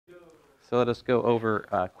so let us go over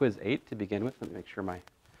quiz 8 to begin with. Let me make sure my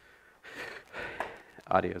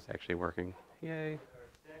audio is actually working. Yay.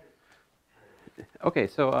 Okay,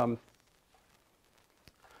 so,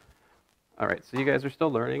 all right, so you guys are still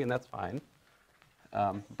learning, and that's fine.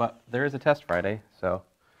 But there is a test Friday, so,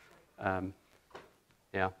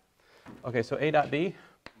 yeah. Okay, so A dot B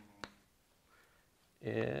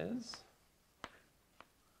is,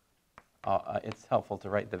 it's helpful to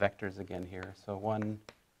write the vectors again here. So 1,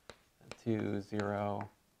 2, 0,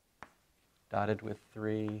 dotted with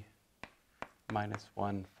 3, minus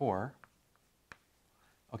 1, 4.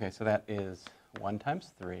 Okay, so that is 1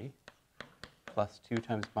 times 3, plus 2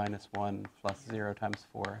 times minus 1, plus 0 times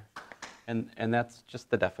 4. And that's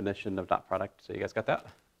just the definition of dot product. So you guys got that?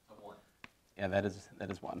 1. Yeah, that is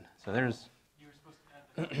 1. So there's. You were supposed to add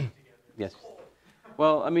the numbers together. Yes.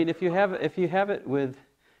 Well, I mean, if you have it with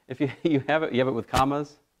with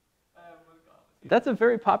commas. That's a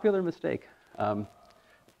very popular mistake. But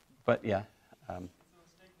yeah. It's a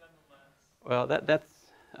mistake nonetheless. Well, that's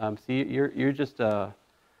see, you're just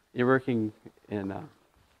you're working in. I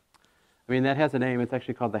mean, that has a name. It's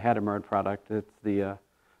actually called the Hadamard product. It's the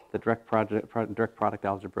direct product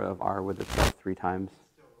algebra of R with itself 3 times.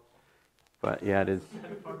 But yeah, it is.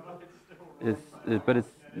 But it's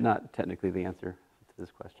not technically the answer to this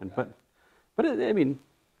question. But I mean,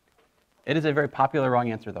 it is a very popular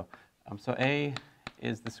wrong answer though. So A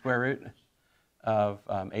is the square root of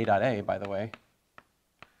A dot A, by the way.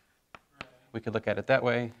 We could look at it that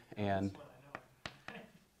way, and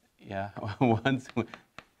yeah,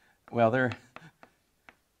 well, there.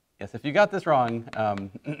 Yes, if you got this wrong,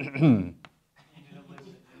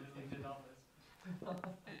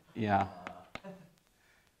 yeah,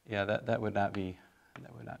 that would not be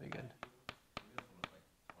good.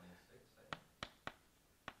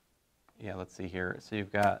 Yeah, let's see here. So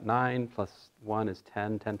you've got 9 plus 1 is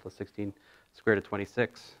 10. 10 plus 16 square root of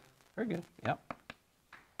 26. Very good. Yep.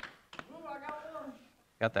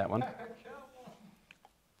 Got that one.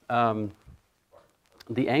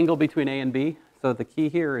 The angle between A and B. So the key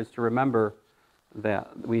here is to remember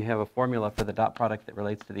that we have a formula for the dot product that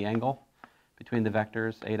relates to the angle between the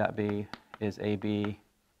vectors. A dot B is AB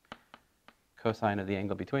cosine of the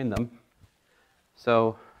angle between them.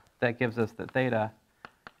 So that gives us that theta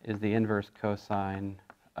is the inverse cosine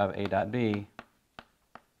of A dot B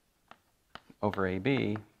over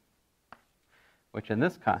AB, which in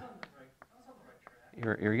this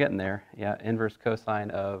you're getting there. Yeah, inverse cosine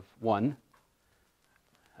of 1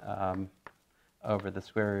 over the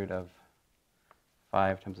square root of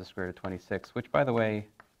 5 times the square root of 26, which, by the way,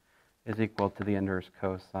 is equal to the inverse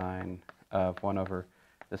cosine of 1 over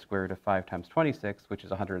the square root of 5 times 26, which is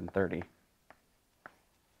 130.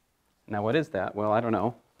 Now, what is that? Well, I don't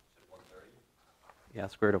know. 130? Yeah,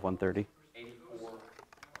 square root of 130.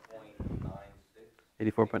 84.96.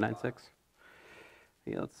 84.96?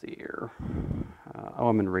 Yeah, let's see here.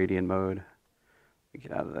 I'm in radian mode.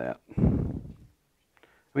 Get out of that. I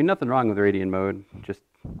mean, nothing wrong with radian mode. Just,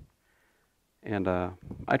 and I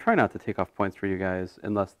try not to take off points for you guys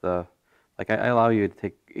unless I allow you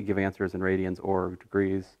to give answers in radians or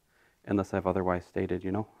degrees unless I've otherwise stated,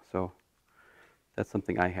 you know. So that's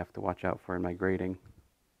something I have to watch out for in my grading.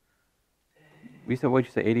 We said, what'd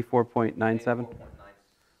you say, 84.97? 84.97.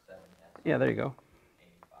 Yeah, there you go.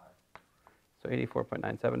 85. So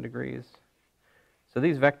 84.97 degrees. So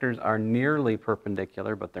these vectors are nearly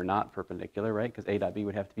perpendicular, but they're not perpendicular, right? Because A dot B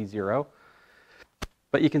would have to be 0.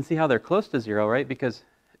 But you can see how they're close to 0, right? Because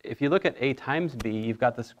if you look at A times B, you've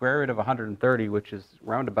got the square root of 130, which is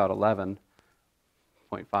round about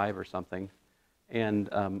 11.5 or something. And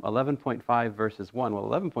 11.5 versus 1. Well,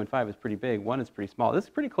 11.5 is pretty big. 1 is pretty small. This is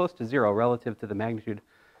pretty close to 0 relative to the magnitude,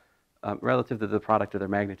 relative to the product of their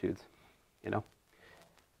magnitudes, you know?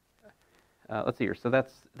 Let's see here. So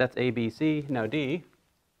that's A, B, C. Now D,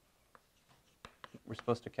 we're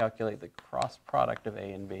supposed to calculate the cross product of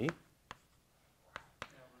A and B.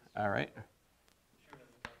 All right.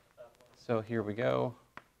 So here we go.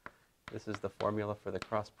 This is the formula for the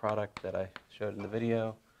cross product that I showed in the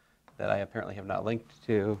video that I apparently have not linked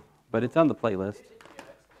to, but it's on the playlist.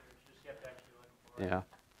 Yeah.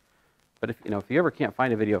 But if you ever can't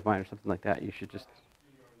find a video of mine or something like that, you should just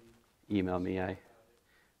email me.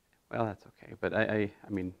 Well, that's okay, but I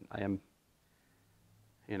mean, I am,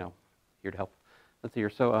 here to help. Let's see here.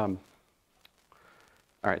 So, all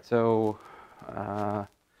right. So,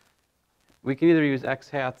 we can either use X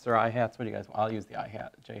hats or I hats. What do you guys want? I'll use the I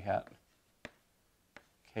hat, J hat,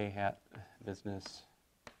 K hat, business.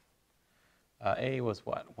 A was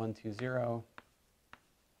what? 1, 2, 0.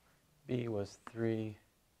 B was 3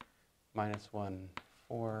 minus 1,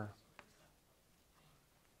 4.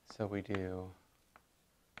 So we do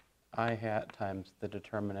I hat times the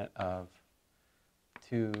determinant of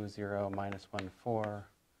 2, 0, minus 1, 4,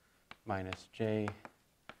 minus j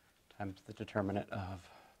times the determinant of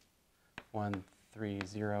 1, 3,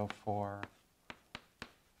 0, 4.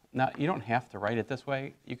 Now, you don't have to write it this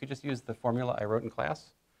way. You could just use the formula I wrote in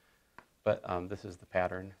class, but this is the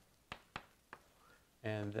pattern.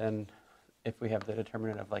 And then if we have the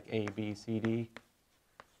determinant of like a, b, c, d,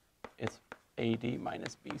 it's AD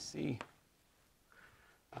minus BC.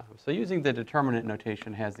 So using the determinant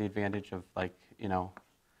notation has the advantage of, like,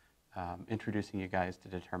 introducing you guys to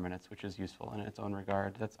determinants, which is useful in its own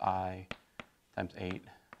regard. That's I times 8,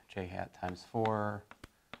 j hat times 4,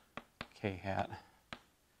 k hat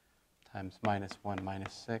times minus 1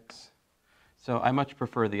 minus 6. So I much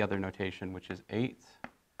prefer the other notation, which is 8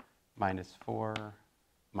 minus 4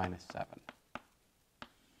 minus 7.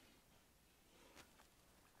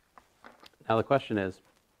 Now the question is,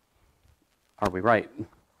 are we right?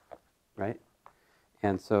 Right?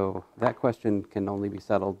 And so that question can only be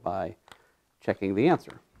settled by checking the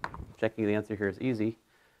answer. Checking the answer here is easy,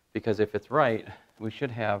 because if it's right, we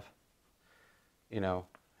should have,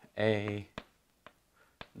 A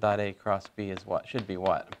dot A cross B is what? Should be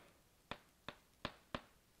what?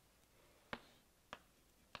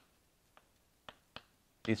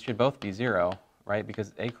 These should both be 0, right?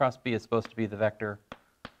 Because A cross B is supposed to be the vector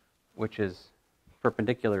which is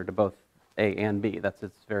perpendicular to both A and B. That's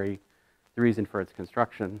the reason for its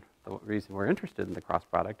construction. The reason we're interested in the cross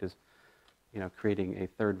product is, creating a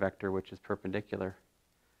third vector which is perpendicular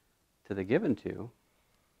to the given two.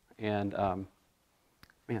 And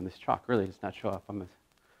man, this chalk really does not show up. I'm going to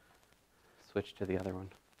switch to the other one.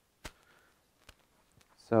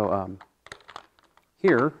 So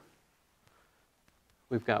here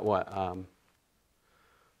we've got what?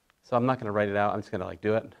 So I'm not going to write it out. I'm just going to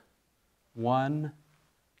do it. 1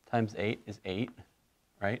 times 8 is 8,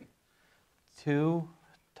 right? 2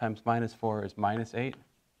 times minus 4 is minus 8.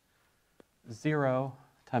 0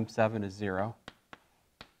 times 7 is 0.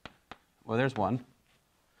 Well, there's 1.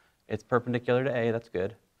 It's perpendicular to A. That's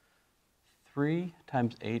good. 3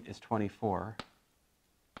 times 8 is 24.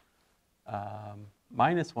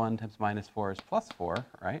 Minus 1 times minus 4 is plus 4,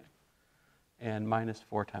 right? And minus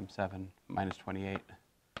 4 times 7, minus 28.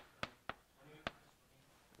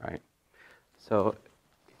 Right? So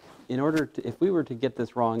if we were to get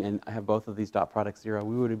this wrong and have both of these dot products 0,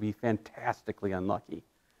 we would be fantastically unlucky.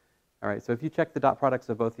 All right, so if you check the dot products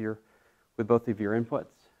of with both of your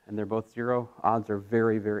inputs, and they're both 0, odds are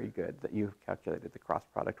very, very good that you've calculated the cross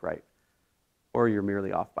product right, or you're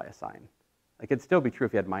merely off by a sign. It'd still be true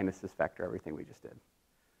if you had minus this vector, everything we just did.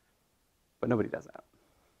 But nobody does that.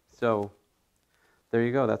 So there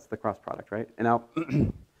you go, that's the cross product, right? And now,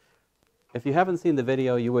 if you haven't seen the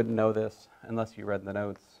video, you wouldn't know this unless you read the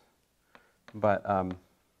notes. But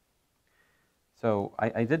so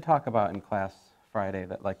I did talk about in class Friday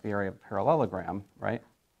that the area of parallelogram, right?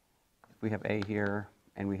 If we have A here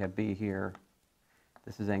and we have B here,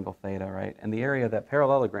 this is angle theta, right? And the area of that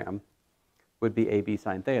parallelogram would be AB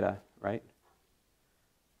sine theta, right?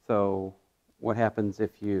 So what happens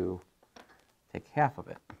if you take half of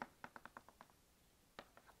it?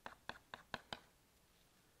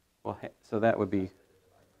 Well, so that would be,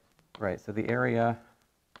 right, so the area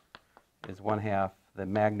is 1/2 the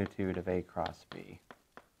magnitude of A cross B.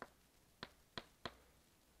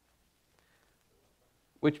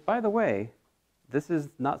 Which, by the way, this is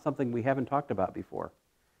not something we haven't talked about before.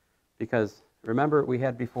 Because remember we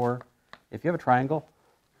had before, if you have a triangle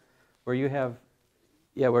where you have,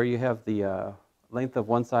 the length of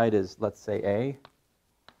one side is, let's say, A,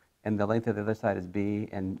 and the length of the other side is B,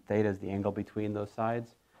 and theta is the angle between those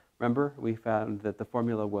sides. Remember, we found that the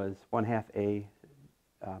formula was 1/2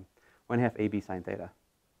 AB sine theta,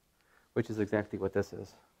 which is exactly what this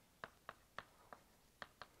is.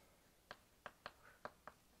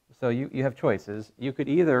 So you have choices. You could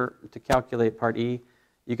either, to calculate part E,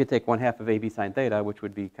 you could take 1/2 of AB sine theta, which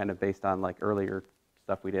would be kind of based on earlier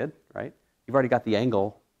stuff we did, right? You've already got the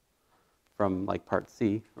angle from part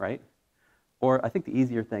C, right? Or I think the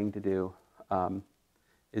easier thing to do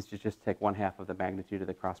is to just take 1/2 of the magnitude of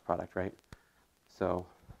the cross product, right? So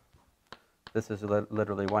this is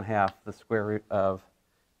literally 1/2 the square root of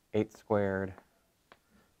 8 squared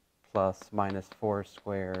plus minus 4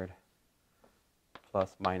 squared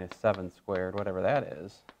plus minus 7 squared, whatever that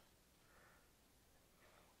is.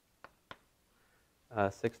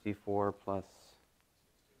 64 plus...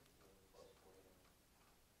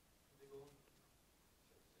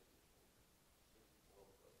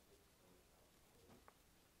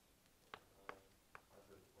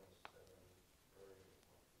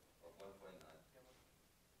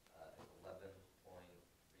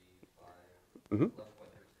 Mm-hmm. 11.36.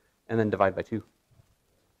 And then divide by 2.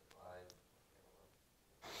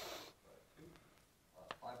 Divide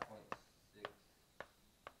 5.68.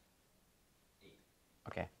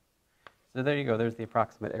 Okay. So there you go. There's the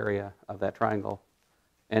approximate area of that triangle.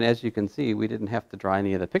 And as you can see, we didn't have to draw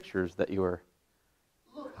any of the pictures that you were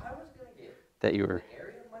Look, I was going to get that you the were.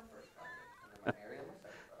 area of my first triangle, and then my area of my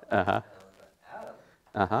second triangle, Uh-huh. and I was going to add them,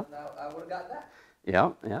 Uh-huh. and I would have got that.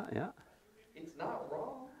 Yeah, yeah, yeah. It's not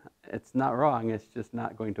wrong. It's not wrong. It's just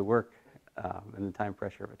not going to work in the time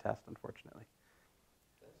pressure of a test, unfortunately.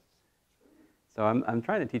 So I'm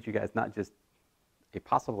trying to teach you guys not just a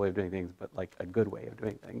possible way of doing things, but like a good way of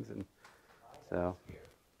doing things. And so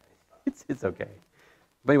it's okay.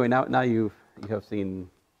 But anyway, now you have seen.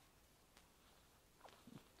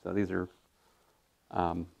 So these are.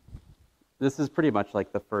 This is pretty much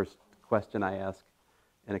like the first question I ask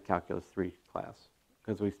in a Calculus 3 class,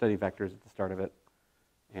 because we study vectors at the start of it.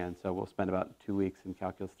 And so we'll spend about 2 weeks in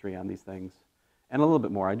Calculus 3 on these things. And a little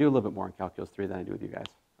bit more. I do a little bit more in Calculus 3 than I do with you guys,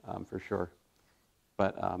 for sure.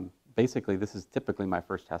 But basically, this is typically my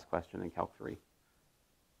first test question in Calc 3.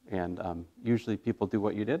 And usually people do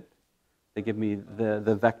what you did. They give me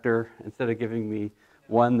the vector. Instead of giving me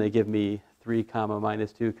 1, they give me 3 comma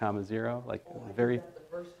minus 2 comma 0. Like very, The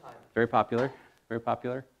first time. very popular, very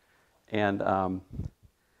popular. And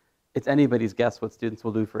it's anybody's guess what students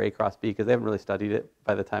will do for A cross B, because they haven't really studied it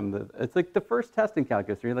by the time it's like the first test in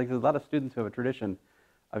Calculus 3. Like there's a lot of students who have a tradition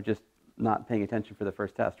of just not paying attention for the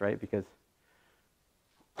first test, right? Because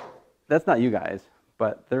that's not you guys,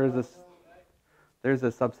 but there's a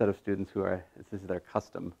subset of students who are, this is their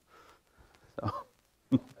custom. So,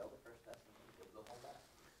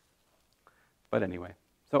 but anyway,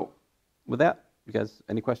 so with that, you guys,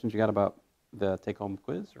 any questions you got about the take-home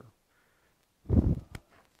quiz or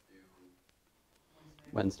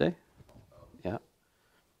Wednesday? Yeah.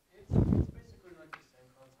 It's basically like the same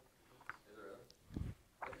concept. Is it really?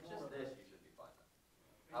 If it's just this, you should be fine.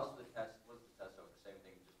 How's the test? What's the test over? Same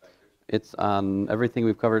thing, just vectors? It's on everything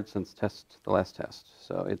we've covered since the last test.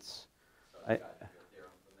 So it's. So you got your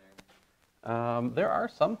theorem from there? There are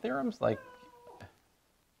some theorems like.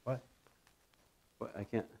 What? What? I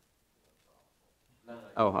can't. No.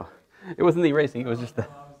 Oh, it wasn't the erasing. It was just the.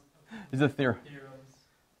 It's a theorem. Theorems.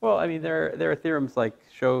 Well, I mean, there are theorems like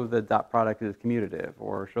show the dot product is commutative,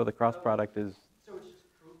 or show the cross product is So it's just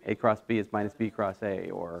proving. A cross B is minus B cross A,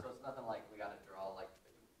 or So it's nothing like we got to draw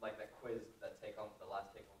like that quiz, that take home, the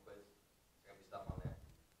last take home quiz. There's gonna be stuff on there.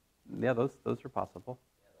 yeah, those are possible.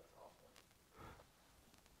 Yeah, that's awful.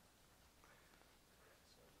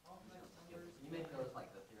 You make those like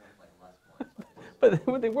the theorems like less points. But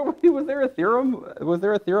was there a theorem? Was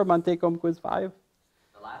there a theorem on take home quiz 5?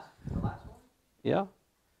 The last one? Yeah.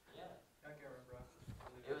 Yeah. I can't remember.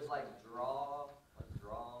 It was like draw, get a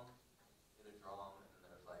drum, and then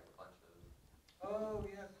there's like a bunch of Oh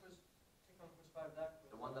yeah, quiz. Take on quiz 5. That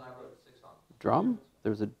quiz. the one that I wrote 6 on. Drum?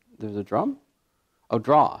 There's a drum? Oh,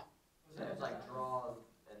 draw. So it was like draw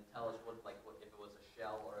and tell us what if it was a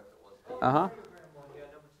shell or if it was. Uh huh. Diagram one, yeah,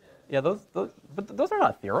 number 10. Yeah, but those are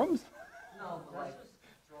not theorems. No, but like That's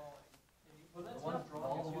just drawing. Well, that's the one, not drawing.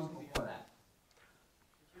 all the It's ones using before the that.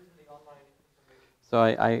 it's using the online information. So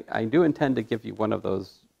I do intend to give you one of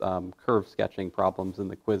those curve sketching problems in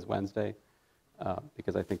the quiz Wednesday,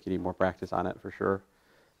 because I think you need more practice on it for sure.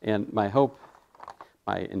 And my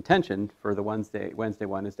intention for the Wednesday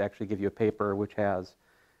one is to actually give you a paper which has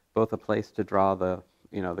both a place to draw the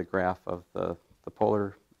graph of the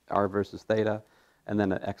polar r versus theta, and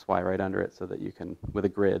then an xy right under it, so that you can, with a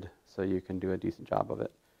grid, so you can do a decent job of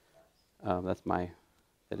it. That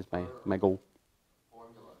is my goal.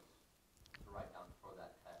 Formulas to write down for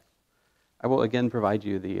that test. I will again provide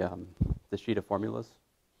you the sheet of formulas.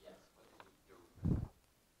 Yes, but you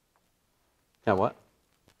Now what?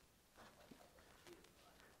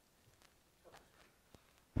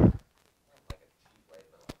 like a cheap way,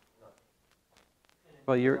 but like nothing.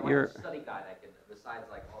 Well, you're Like a study guide I can, besides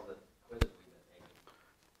like all the quizzes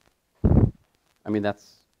we've been taking. I mean,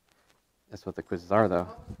 that's what the quizzes are, though.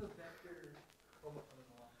 How was the vector homework coming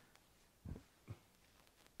along?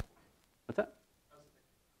 What's that? How's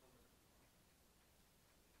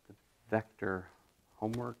the vector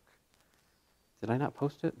homework? Vector homework. Did I not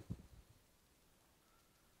post it?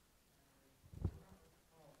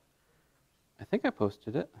 I think I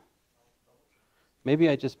posted it. Maybe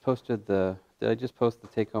I just posted did I just post the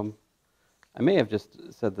take home? I may have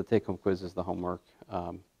just said the take home quiz is the homework.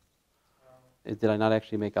 Did I not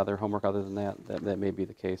actually make other homework other than that? That may be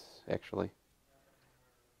the case, actually.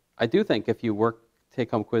 I do think if you work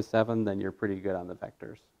take home quiz 7, then you're pretty good on the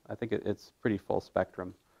vectors. I think it's pretty full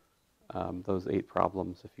spectrum. those 8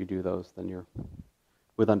 problems. If you do those, then you're,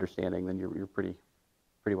 with understanding, then you're pretty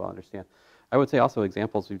well understand. I would say also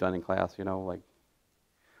examples we've done in class, you know, like,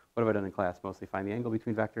 what have I done in class? Mostly find the angle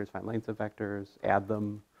between vectors, find lengths of vectors, add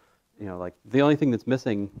them. You know, like, the only thing that's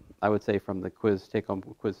missing, I would say, from the quiz, take-home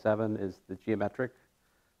quiz 7 is the geometric,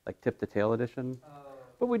 like tip-to-tail addition.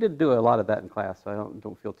 But we did do a lot of that in class, so I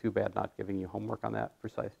don't feel too bad not giving you homework on that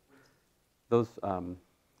precise. Those,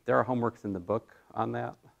 there are homeworks in the book on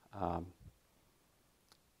that,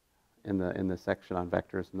 in the section on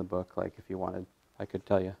vectors in the book. Like, if you wanted, I could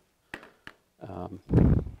tell you.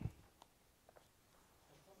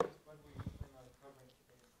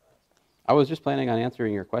 I was just planning on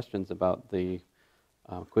answering your questions about the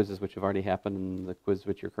quizzes which have already happened and the quiz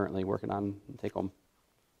which you're currently working on and take home.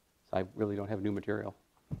 So I really don't have new material.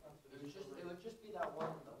 It would just be that one,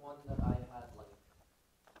 the one that I had, like,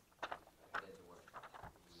 I forget the word.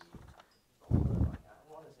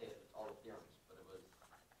 I want to say it's all the theorems, but it was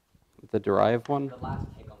The derived one? the last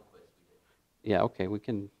take-home quiz we did. Yeah, okay, we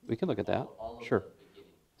can look at that. All of Sure. the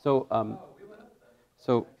beginning. So, We went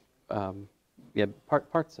over that. yeah,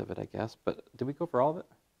 parts of it, I guess. But did we go for all of it?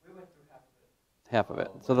 We went through half of it. Half of it.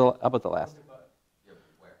 So how about the last? Yeah, but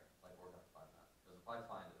where? Like, we're gonna find that. Because if I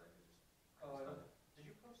find it, I could just. Oh, I don't, did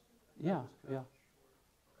you post it? Yeah, yeah.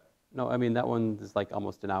 No, I mean, that one is like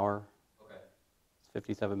almost an hour. Okay. It's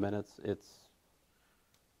 57 minutes. It's,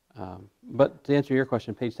 but to answer your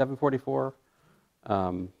question, page 744,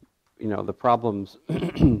 you know, the problems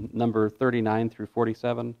number 39 through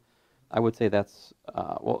 47, I would say that's,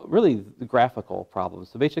 well, really the graphical problems.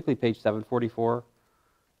 So basically page 744,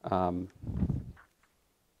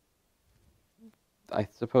 I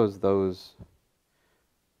suppose those,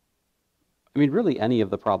 I mean, really any of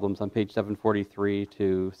the problems on page 743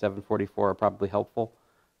 to 744 are probably helpful.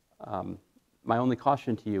 My only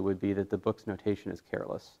caution to you would be that the book's notation is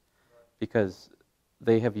careless, because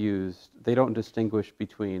they don't distinguish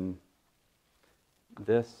between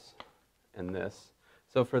this and this.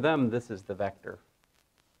 So for them, this is the vector.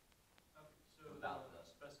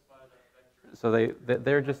 So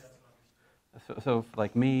they're just, so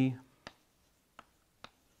like me,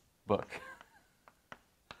 book.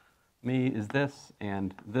 Me is this,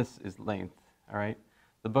 and this is length, all right?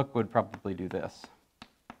 The book would probably do this.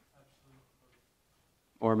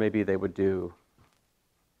 Or maybe they would do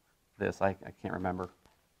this. I can't remember.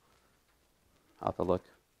 I'll have to look.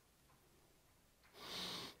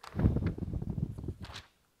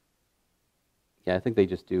 Yeah, I think they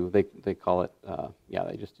just do, they call it, yeah,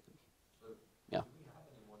 they just, yeah. Do we have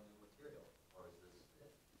any more new material, or is this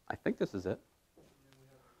it? I think this is it.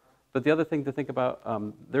 But the other thing to think about,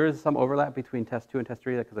 there is some overlap between test 2 and test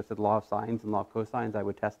 3, because I said law of sines and law of cosines. I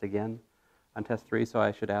would test again on test 3, so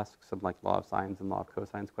I should ask some like law of sines and law of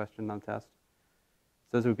cosines question on test.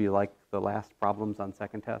 So those would be like the last problems on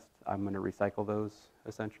second test. I'm going to recycle those,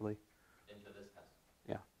 essentially. Into this test?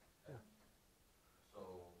 Yeah. Okay. So,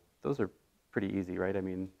 Those are pretty easy, right? I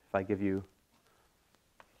mean, if I give you,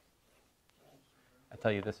 I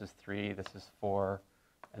tell you this is 3, this is 4,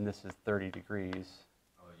 and this is 30 degrees.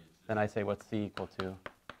 Then I say, what's C equal to? it's,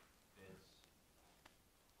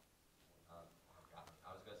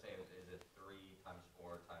 I was going to say, is it 3 times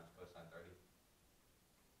 4 times cosine 30?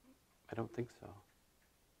 I don't think so.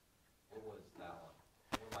 What was that one?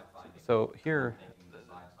 What am I finding? So here, Making the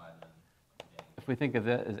sine side and then getting if we think of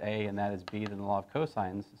it as A and that is B, then the law of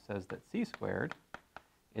cosines says that C squared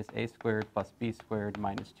is A squared plus B squared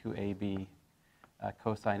minus 2AB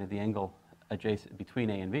cosine of the angle adjacent between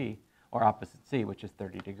A and B, or opposite C, which is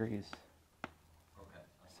 30 degrees. Okay.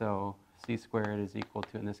 So C squared is equal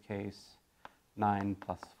to, in this case, 9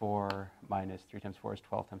 plus 4 minus 3 times 4 is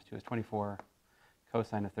 12 times 2 is 24.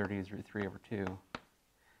 Cosine of 30 is root 3 over 2.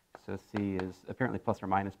 So C is apparently plus or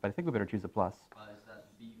minus, but I think we better choose a plus. Is that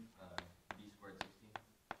B squared 16?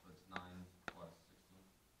 So it's 9 plus 16?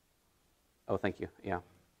 Oh, thank you. Yeah.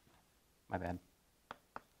 My bad.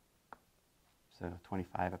 So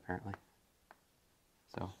 25 apparently.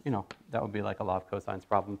 So, you know, that would be like a law of cosines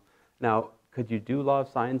problem. Now, could you do law of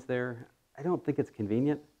sines there? I don't think it's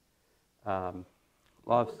convenient. Law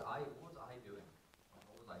What of, was I doing? What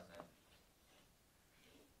was I saying?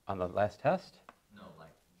 on the last test? No, like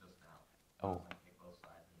just now. Oh. Like take both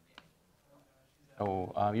sides and the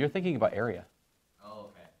angle. Oh, you're thinking about area. Oh,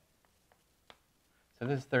 okay. So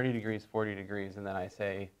this is 30 degrees, 40 degrees, and then I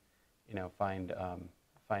say, you know, find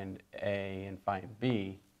A and find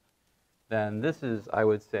B. Then this is, I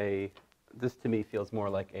would say, this to me feels more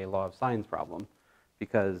like a law of sines problem,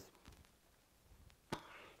 because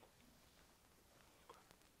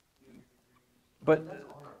but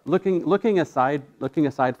looking aside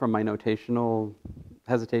from my notational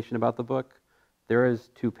hesitation about the book, there is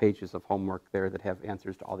 2 pages of homework there that have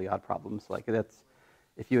answers to all the odd problems. Like that's,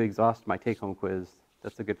 if you exhaust my take-home quiz,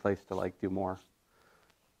 that's a good place to like do more.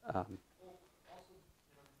 Well, also,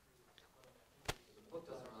 The book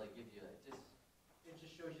doesn't really give you, it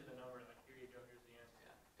just shows you the number, like, here you go, here's the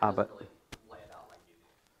answer. yeah, it but- doesn't really lay it out like you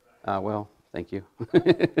do. Well, thank you.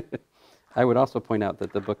 I would also point out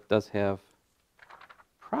that the book does have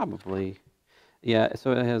probably, yeah,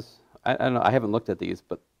 so it has, I don't know, I haven't looked at these,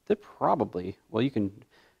 but they're probably, well, you can,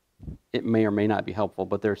 it may or may not be helpful,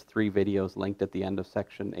 but there's 3 videos linked at the end of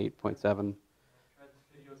section 8.7. Tried the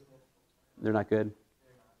videos multiple times. They're not good?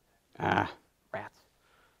 They're not. Ah, rats.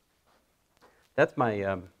 That's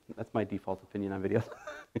my default opinion on videos,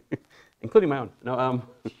 including my own. No,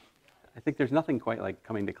 I think there's nothing quite like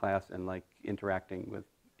coming to class and like interacting with,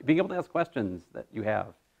 being able to ask questions that you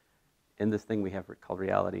have in this thing we have called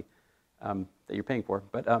reality that you're paying for.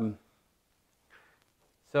 But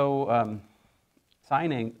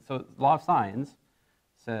signing, so law of sines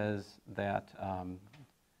says that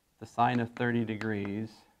the sine of 30 degrees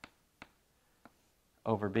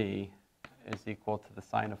over b is equal to the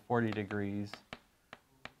sine of 40 degrees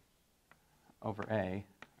over a,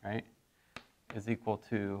 right, is equal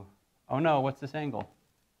to, oh no, what's this angle?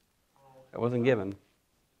 It wasn't given.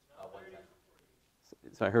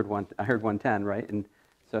 So I heard 110, right? And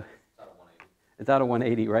so it's out of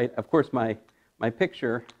 180, right? Of course, my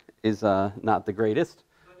picture is not the greatest.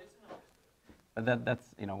 But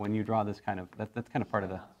that's, you know, when you draw this kind of, that's kind of part of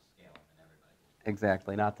the,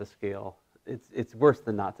 exactly, not to scale. It's worse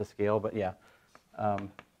than not to scale, but yeah.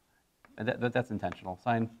 That's intentional.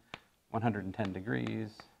 Sine 110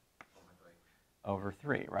 degrees over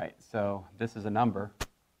 3, right? So this is a number.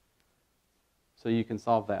 So you can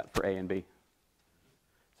solve that for a and b.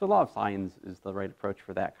 So law of sines is the right approach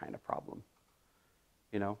for that kind of problem.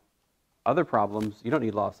 You know, other problems, you don't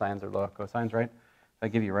need law of sines or law of cosines, right? If I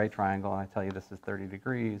give you a right triangle and I tell you this is 30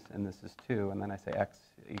 degrees and this is 2, and then I say x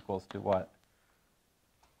equals to what?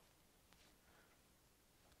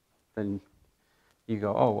 Then you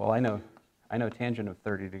go, oh, well, I know tangent of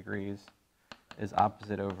 30 degrees is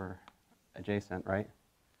opposite over adjacent, right?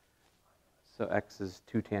 So x is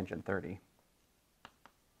 2 tangent 30.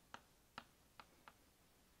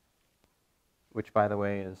 Which, by the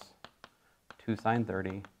way, is 2 sine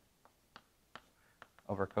 30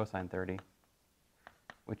 over cosine 30,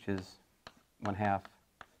 which is 1/2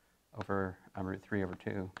 over root 3 over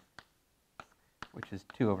 2, which is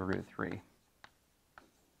 2 over root 3.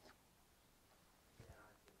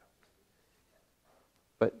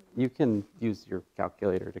 But you can use your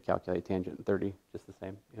calculator to calculate tangent 30 just the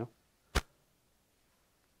same, you know?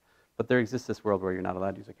 But there exists this world where you're not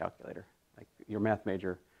allowed to use a calculator. Like your math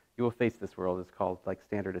major, you will face this world. It's called like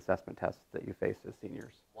standard assessment tests that you face as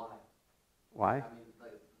seniors. Why? Why? I mean,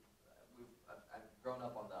 like, I've grown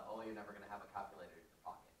up on the, oh, you're never going to have a calculator in your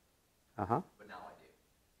pocket. Uh-huh. But now I do.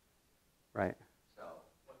 Right. So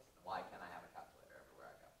why can't I have a calculator everywhere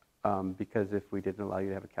I go? Because if we didn't allow you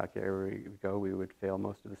to have a calculator wherever you go, we would fail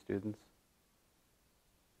most of the students.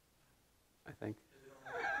 I think.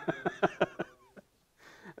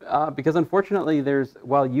 Because unfortunately,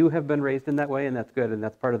 while you have been raised in that way, and that's good, and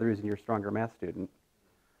that's part of the reason you're a stronger math student,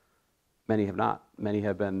 many have not. Many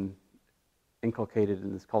have been inculcated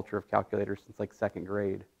in this culture of calculators since like 2nd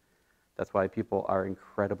grade. That's why people are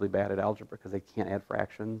incredibly bad at algebra, because they can't add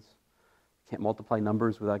fractions, can't multiply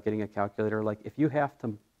numbers without getting a calculator. Like if you have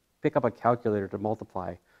to pick up a calculator to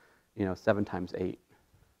multiply, 7 times 8.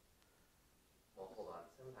 Well, hold on.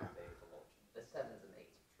 7 times 8 is a little, the 7s and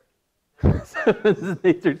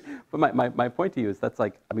 8s are tricky. But my point to you is that's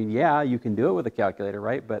like, I mean, yeah, you can do it with a calculator,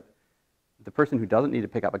 right? But the person who doesn't need to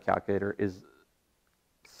pick up a calculator is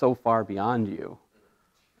so far beyond you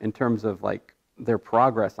in terms of like their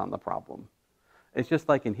progress on the problem. It's just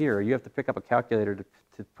like in here, you have to pick up a calculator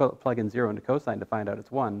to plug in 0 into cosine to find out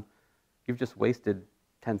it's 1. You've just wasted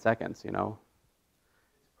 10 seconds, you know?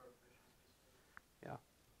 Yeah.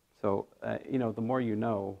 So, the more you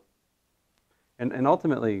know, and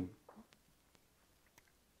ultimately,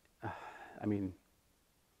 I mean,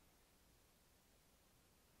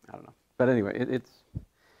 I don't know. But anyway, it's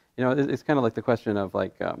kind of like the question of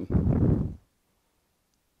like,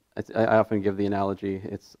 I often give the analogy,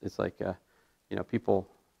 it's like, people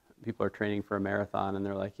are training for a marathon and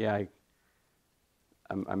they're like, yeah,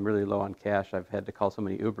 I'm really low on cash. I've had to call so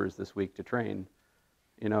many Ubers this week to train.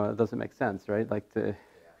 It doesn't make sense, right? Like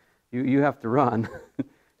you have to run.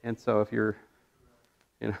 And so if you're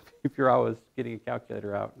always getting a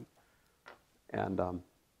calculator out and, It's the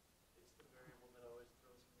variable that always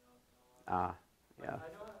throws me off in a lot. yeah.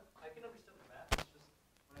 I can understand the math. It's just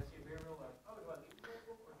when I see a variable, like, oh, do I leave it there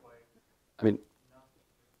I mean,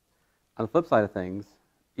 on the flip side of things,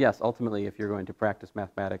 yes, ultimately, if you're going to practice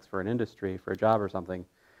mathematics for an industry, for a job or something,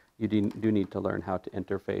 you do need to learn how to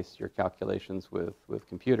interface your calculations with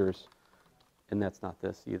computers, and that's not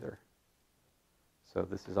this either. So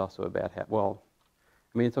this is also a bad habit. Well,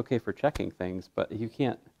 I mean, it's okay for checking things, but you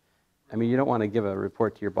can't, I mean, you don't want to give a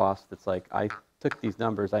report to your boss that's like, I took these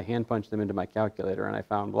numbers, I hand punched them into my calculator, and I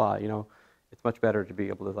found blah. You know, it's much better to be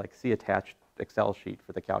able to like see attached Excel sheet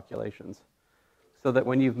for the calculations, so that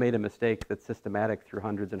when you've made a mistake that's systematic through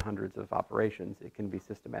hundreds and hundreds of operations, it can be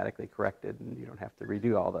systematically corrected, and you don't have to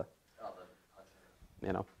redo all the,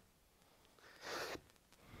 you know.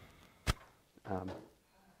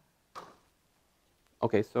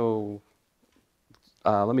 Okay, so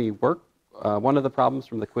let me work one of the problems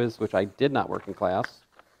from the quiz, which I did not work in class,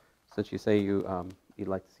 since you say you'd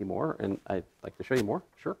like to see more, and I'd like to show you more,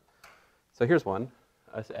 sure. So here's one,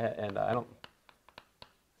 and I don't,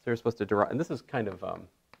 so you're supposed to derive, and this is kind of,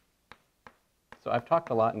 so I've talked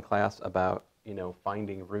a lot in class about, you know,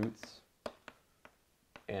 finding roots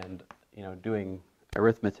and, you know, doing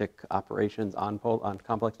arithmetic operations on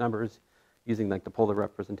complex numbers using like the polar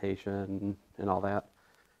representation and all that.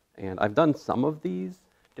 And I've done some of these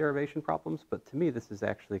derivation problems, but to me this is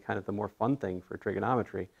actually kind of the more fun thing for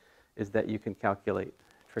trigonometry, is that you can calculate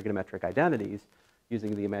trigonometric identities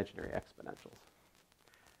using the imaginary exponentials.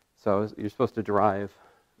 So you're supposed to derive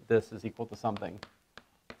this is equal to something.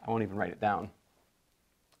 I won't even write it down,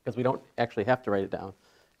 because we don't actually have to write it down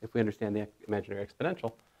if we understand the imaginary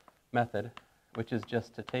exponential method, which is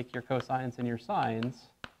just to take your cosines and your sines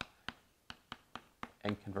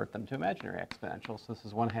and convert them to imaginary exponentials. So this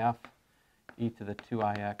is 1/2 e to the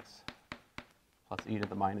 2ix plus e to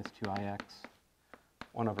the minus 2ix,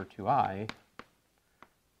 1/2i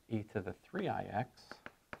e to the 3ix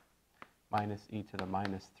minus e to the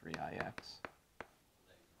minus 3ix.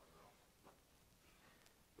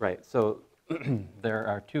 Right, so there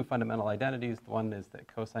are two fundamental identities. One is that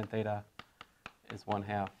cosine theta is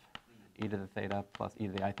 1/2 e to the theta plus e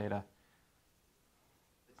to the I theta.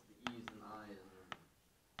 It's the e's and i's.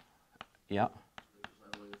 Yeah.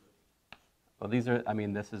 Well, these are, I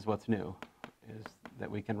mean, this is what's new, is that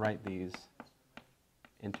we can write these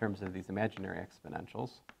in terms of these imaginary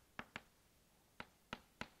exponentials.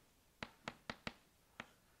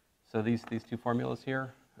 So these two formulas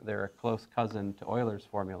here, they're a close cousin to Euler's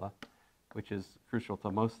formula, which is crucial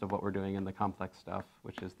to most of what we're doing in the complex stuff,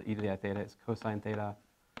 which is the e to the I theta is cosine theta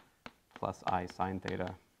plus I sine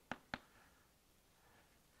theta.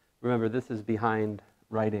 Remember, this is behind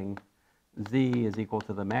writing z is equal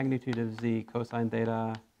to the magnitude of z cosine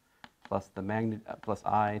theta plus the plus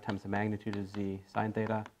I times the magnitude of z sine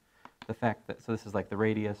theta. The fact that, so this is like the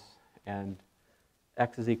radius, and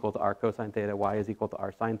x is equal to r cosine theta, y is equal to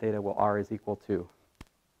r sine theta. Well, r is equal to,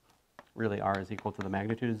 really r is equal to the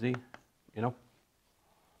magnitude of z, you know?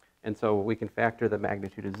 And so we can factor the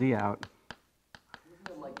magnitude of z out. Isn't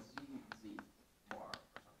it like z bar or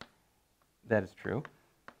something? That is true.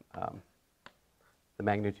 The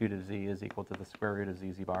magnitude of z is equal to the square root of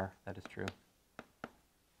z bar. That is true.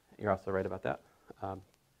 You're also right about that. I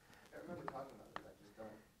remember talking about it, I just don't.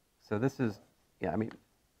 So this is, yeah, I mean,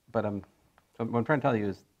 but so what I'm trying to tell you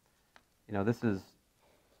is, you know, this is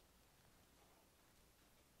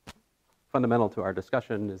fundamental to our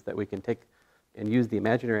discussion, is that we can take and use the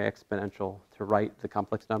imaginary exponential to write the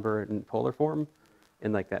complex number in polar form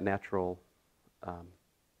in like that natural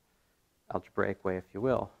algebraic way, if you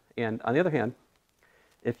will. And on the other hand,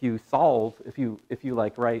 if you solve, if you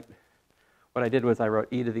like write, what I did was I wrote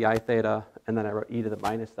e to the I theta, and then I wrote e to the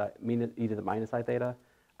minus I theta.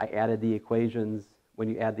 I added the equations. When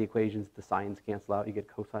you add the equations, the signs cancel out. You get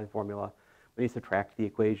cosine formula. When you subtract the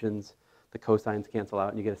equations, the cosines cancel out,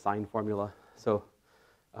 and you get a sine formula. So,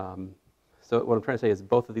 so what I'm trying to say is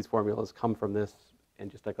both of these formulas come from this,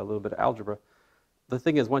 and just like a little bit of algebra. The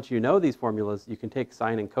thing is, once you know these formulas, you can take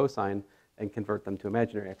sine and cosine and convert them to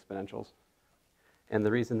imaginary exponentials. And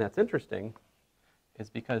the reason that's interesting is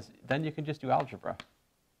because then you can just do algebra.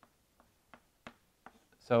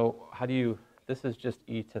 So how do you, this is just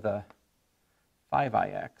e to the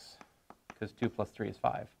 5ix, because 2 plus 3 is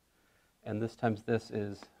 5. And this times this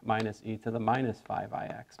is minus e to the minus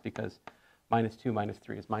 5ix, because minus 2 minus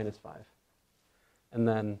 3 is minus 5. And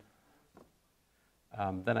then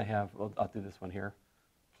I have, well, I'll do this one here,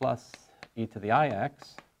 plus e to the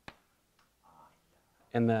ix,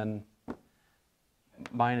 and then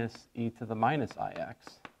minus e to the minus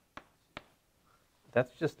ix.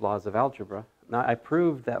 That's just laws of algebra. Now, I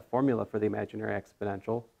proved that formula for the imaginary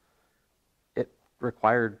exponential. It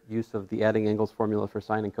required use of the adding angles formula for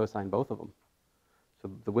sine and cosine, both of them. So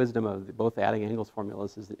the wisdom of both adding angles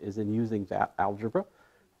formulas is in using that algebra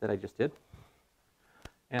that I just did.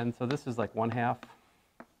 And so this is like 1/2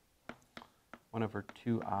 1 over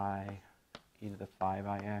 2I e to the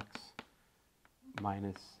 5ix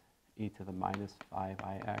minus e to the minus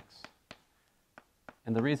 5ix.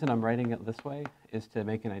 And the reason I'm writing it this way is to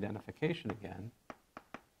make an identification again.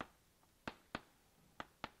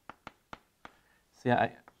 See,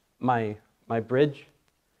 my bridge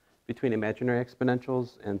between imaginary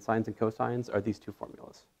exponentials and sines and cosines are these two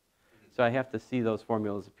formulas. So I have to see those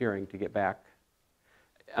formulas appearing to get back.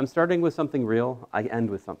 I'm starting with something real. I end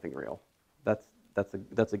with something real.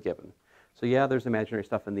 That's a given. So yeah, there's imaginary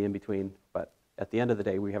stuff in the in-between, but at the end of the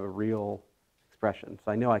day, we have a real expression.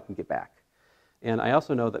 So I know I can get back. And I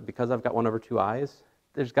also know that because I've got 1 over 2i's,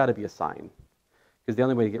 there's got to be a sign. Because the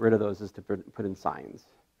only way to get rid of those is to put in signs.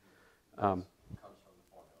 Comes from the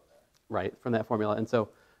formula there. Right, from that formula. And so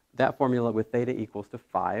that formula with theta equals to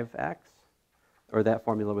 5x, or that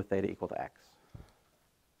formula with theta equal to x.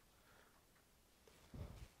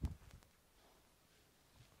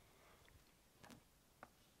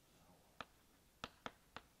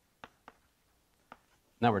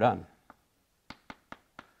 Now we're done.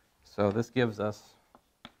 So this gives us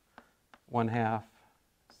 1/2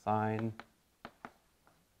 sine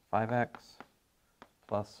 5x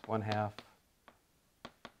plus 1/2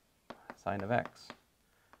 sine of x.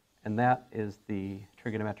 And that is the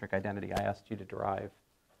trigonometric identity I asked you to derive.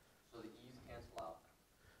 So the e's cancel out.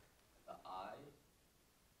 The I,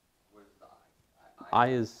 where's the I? I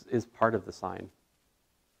is part of the sine.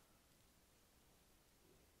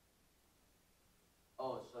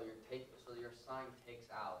 Oh, so your sign takes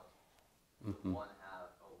out Mhm. 1/2,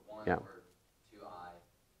 or 1 Yeah. over 2I,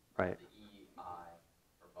 Right. the EI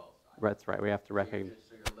for both sides. That's right. We have to So you're recognize.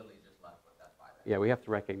 so you're literally just left with that 5x. Yeah, we have to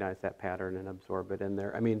recognize that pattern and absorb it in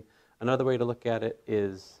there. I mean, another way to look at it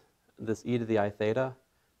is this e to the I theta.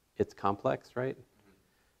 It's complex, right?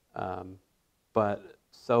 But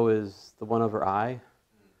so is the 1 over I.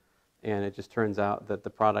 And it just turns out that the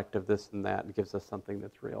product of this and that gives us something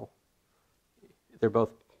that's real. They're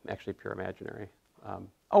both actually pure imaginary.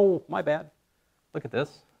 Oh, my bad. Look at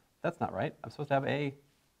this. That's not right. I'm supposed to have a.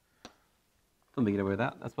 Let me get away with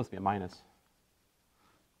that. That's supposed to be a minus.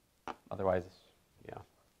 Otherwise, yeah.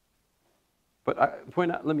 But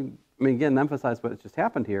let me again emphasize what just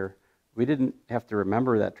happened here. We didn't have to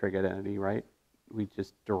remember that trig identity, right? We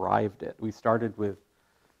just derived it. We started with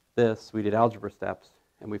this. We did algebra steps,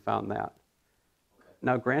 and we found that. Okay.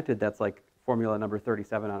 Now, granted, that's like formula number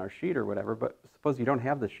 37 on our sheet or whatever, but suppose you don't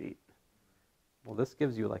have the sheet. Well, this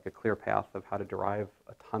gives you like a clear path of how to derive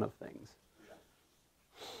a ton of things. Yeah.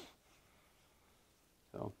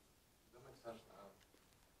 So, That makes sense now.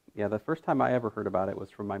 yeah, the first time I ever heard about it was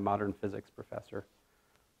from my modern physics professor,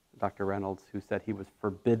 Dr. Reynolds, who said he was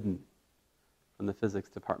forbidden from the physics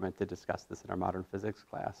department to discuss this in our modern physics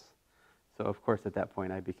class. So, of course, at that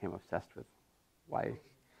point, I became obsessed with why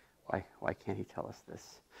can't he tell us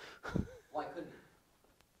this? Why couldn't you?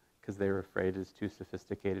 Because they were afraid it's too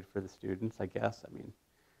sophisticated for the students, I guess. I mean,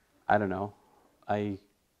 I don't know. I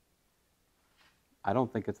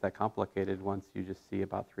don't think it's that complicated once you just see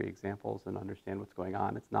about 3 examples and understand what's going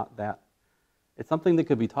on. It's not that. It's something that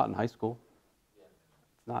could be taught in high school. Yeah.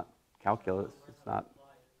 It's not calculus. It's not.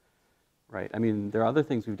 Right. I mean, there are other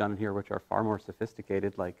things we've done here which are far more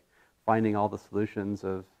sophisticated, like finding all the solutions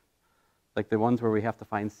of, like the ones where we have to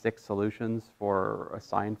find 6 solutions for a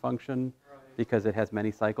sine function because it has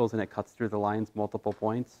many cycles and it cuts through the lines multiple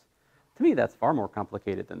points. To me, that's far more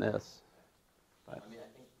complicated than this. But I mean, I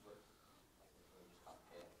think what just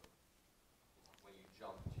complicated when you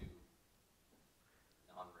jump to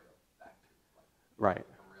non-real back to right.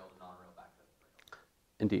 from real to non-real back to real.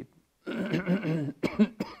 Indeed.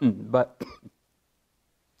 But,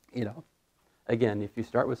 you know, again, if you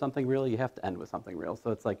start with something real, you have to end with something real.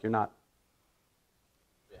 So it's like you're not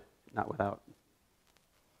without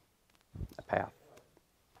a path.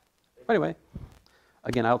 But anyway,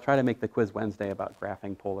 again, I'll try to make the quiz Wednesday about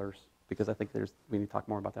graphing polars because I think we need to talk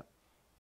more about that.